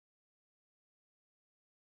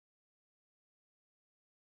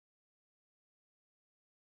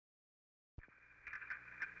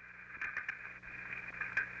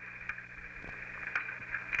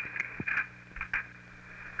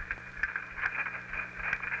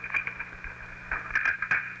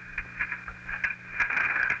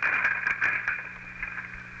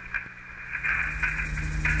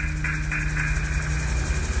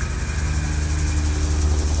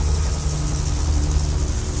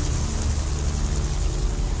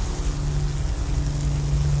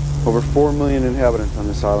Over 4 million inhabitants on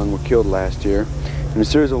this island were killed last year in a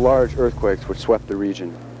series of large earthquakes which swept the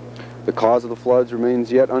region. The cause of the floods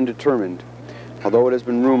remains yet undetermined, although it has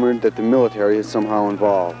been rumored that the military is somehow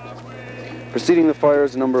involved. Preceding the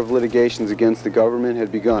fires, a number of litigations against the government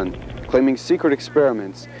had begun, claiming secret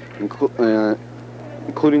experiments,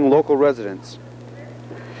 including local residents,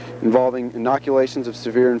 involving inoculations of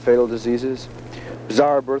severe and fatal diseases,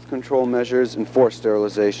 bizarre birth control measures, and forced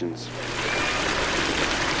sterilizations.